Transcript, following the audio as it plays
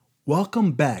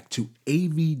Welcome back to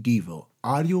AV Devo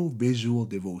Audio Visual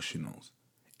Devotionals.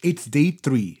 It's day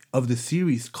 3 of the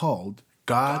series called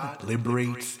God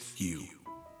Liberates You.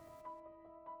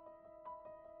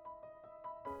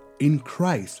 In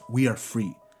Christ, we are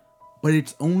free, but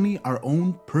it's only our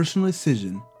own personal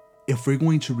decision if we're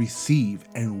going to receive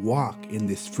and walk in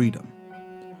this freedom.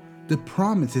 The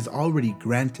promise is already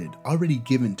granted, already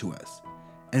given to us,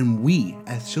 and we,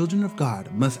 as children of God,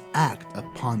 must act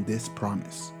upon this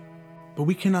promise. But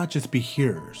we cannot just be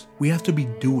hearers. We have to be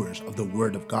doers of the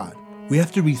Word of God. We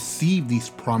have to receive these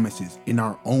promises in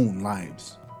our own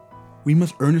lives. We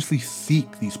must earnestly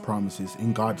seek these promises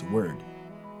in God's Word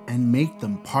and make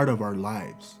them part of our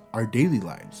lives, our daily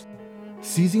lives.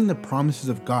 Seizing the promises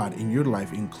of God in your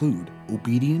life include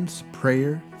obedience,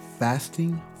 prayer,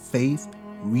 fasting, faith,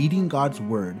 reading God's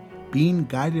Word, being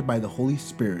guided by the Holy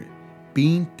Spirit,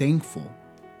 being thankful,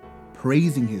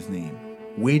 praising His name,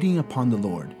 waiting upon the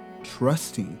Lord,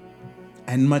 trusting,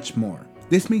 and much more.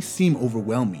 This may seem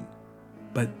overwhelming,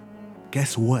 but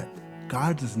guess what?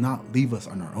 God does not leave us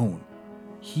on our own.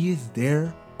 He is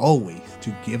there always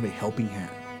to give a helping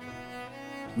hand.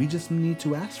 We just need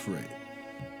to ask for it.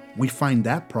 We find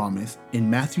that promise in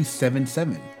Matthew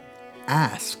 7:7.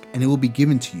 Ask, and it will be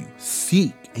given to you.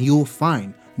 Seek, and you will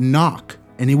find. Knock,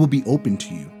 and it will be open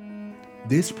to you.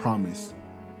 This promise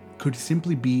could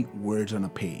simply be words on a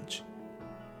page.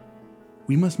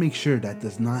 We must make sure that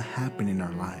does not happen in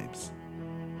our lives.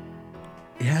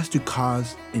 It has to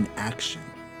cause an action,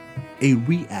 a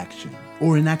reaction,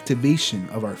 or an activation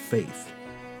of our faith.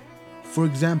 For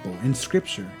example, in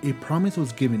Scripture, a promise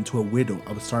was given to a widow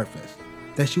of Zarephath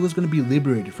that she was going to be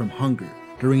liberated from hunger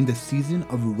during the season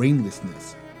of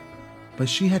rainlessness. But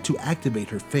she had to activate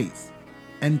her faith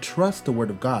and trust the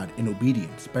word of God in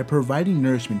obedience by providing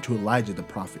nourishment to Elijah the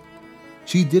prophet.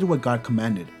 She did what God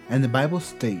commanded, and the Bible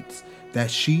states that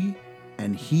she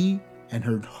and he and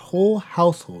her whole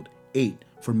household ate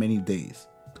for many days.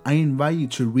 I invite you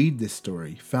to read this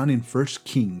story found in 1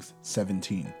 Kings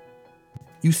 17.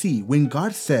 You see, when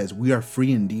God says we are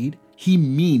free indeed, He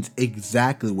means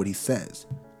exactly what He says.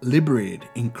 Liberated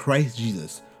in Christ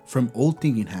Jesus from old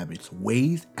thinking habits,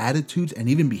 ways, attitudes, and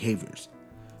even behaviors.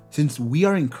 Since we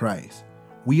are in Christ,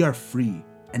 we are free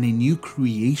and a new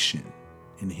creation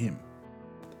in Him.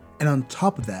 And on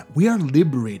top of that, we are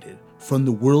liberated from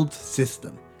the world's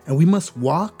system, and we must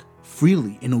walk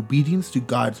freely in obedience to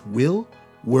God's will,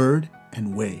 word,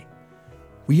 and way.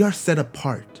 We are set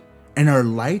apart, and our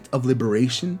light of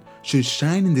liberation should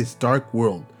shine in this dark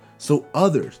world so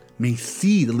others may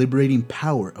see the liberating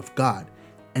power of God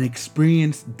and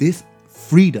experience this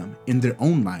freedom in their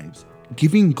own lives,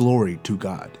 giving glory to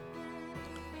God.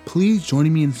 Please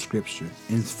join me in Scripture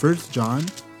in 1 John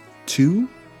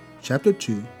chapter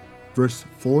 2, verse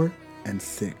 4 and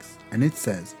 6. And it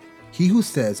says, "He who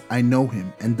says, 'I know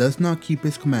him,' and does not keep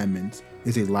his commandments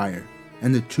is a liar,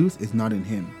 and the truth is not in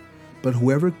him. But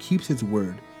whoever keeps his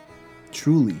word,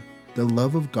 truly the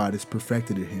love of God is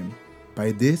perfected in him.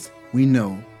 By this we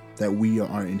know that we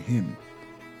are in him.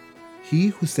 He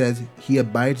who says he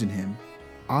abides in him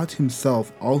ought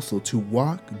himself also to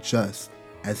walk just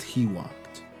as he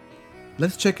walked."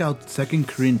 Let's check out 2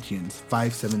 Corinthians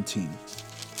 5:17.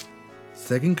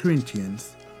 2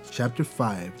 Corinthians chapter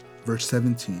 5, verse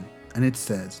 17, and it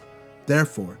says,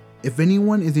 "Therefore, if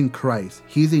anyone is in Christ,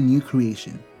 he is a new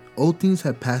creation. Old things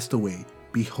have passed away.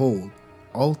 Behold,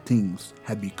 all things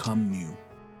have become new."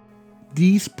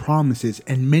 These promises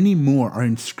and many more are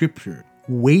in Scripture,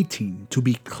 waiting to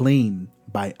be claimed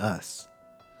by us.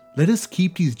 Let us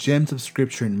keep these gems of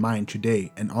Scripture in mind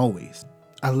today and always,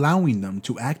 allowing them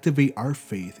to activate our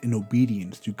faith in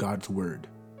obedience to God's Word.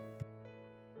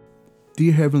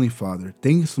 Dear Heavenly Father,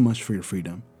 thank you so much for your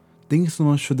freedom. Thank you so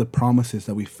much for the promises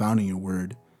that we found in your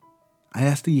Word. I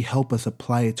ask that you help us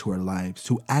apply it to our lives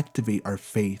to activate our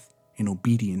faith in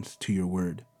obedience to your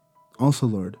Word. Also,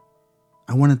 Lord,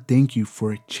 I want to thank you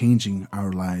for changing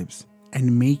our lives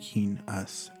and making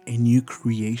us a new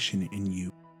creation in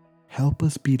you. Help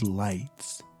us be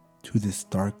lights to this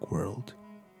dark world.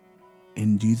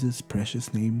 In Jesus'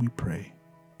 precious name we pray.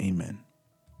 Amen.